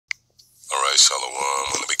Shalom. I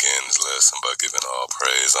want to begin this lesson by giving all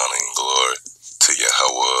praise, honor, and glory to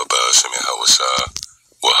Yahweh, Ba'ashem Yahweh Shah,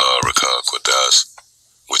 Waha Kwadash,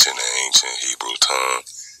 which in the ancient Hebrew tongue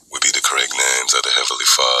would be the correct names of the Heavenly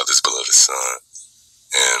Father, His beloved Son,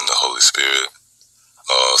 and the Holy Spirit.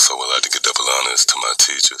 Also, would like to give double honors to my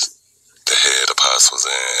teachers, the head apostles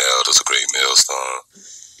and elders, a great millstone.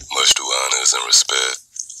 Much due honors and respect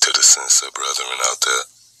to the sincere brethren out there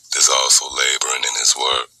that's also laboring in His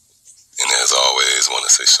work. And as always, want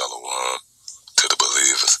to say shalom to the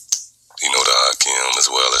believers. You know, the Akim as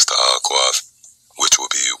well as the Aquaf, which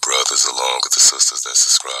will be you brothers along with the sisters that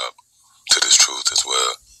subscribe to this truth as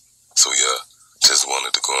well. So yeah, just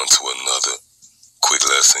wanted to go into another quick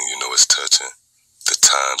lesson. You know, it's touching the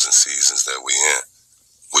times and seasons that we in,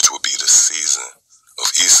 which will be the season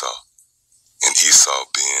of Esau. And Esau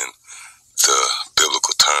being the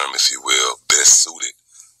biblical term, if you will, best suited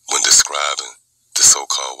when describing the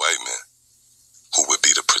so-called white man, who would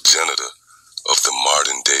be the progenitor of the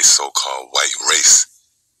modern-day so-called white race,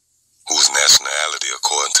 whose nationality,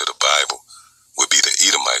 according to the Bible, would be the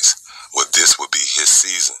Edomites. Well, this would be his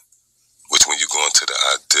season, which when you go into the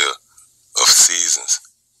idea of seasons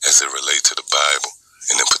as it relates to the Bible,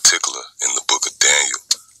 and in particular in the book of Daniel,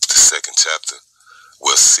 the 2nd chapter,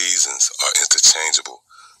 where seasons are interchangeable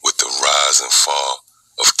with the rise and fall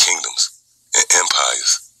of kingdoms and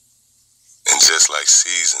empires. And just like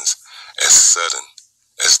seasons, as sudden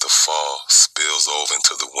as the fall spills over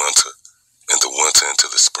into the winter, and the winter into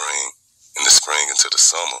the spring, and the spring into the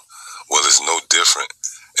summer, well, it's no different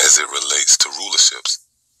as it relates to rulerships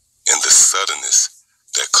and the suddenness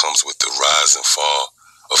that comes with the rise and fall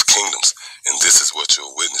of kingdoms. And this is what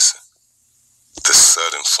you're witnessing, the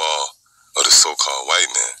sudden fall of the so-called white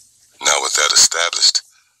man. Now, with that established,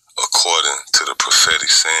 according to the prophetic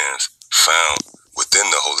sayings found within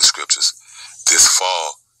the Holy Scriptures, this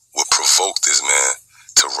fall will provoke this man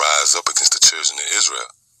to rise up against the children of Israel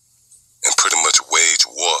and pretty much wage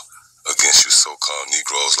war against you so-called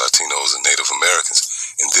Negroes, Latinos, and Native Americans.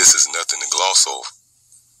 And this is nothing to gloss over,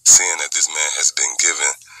 seeing that this man has been given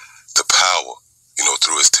the power, you know,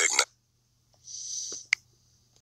 through his technology.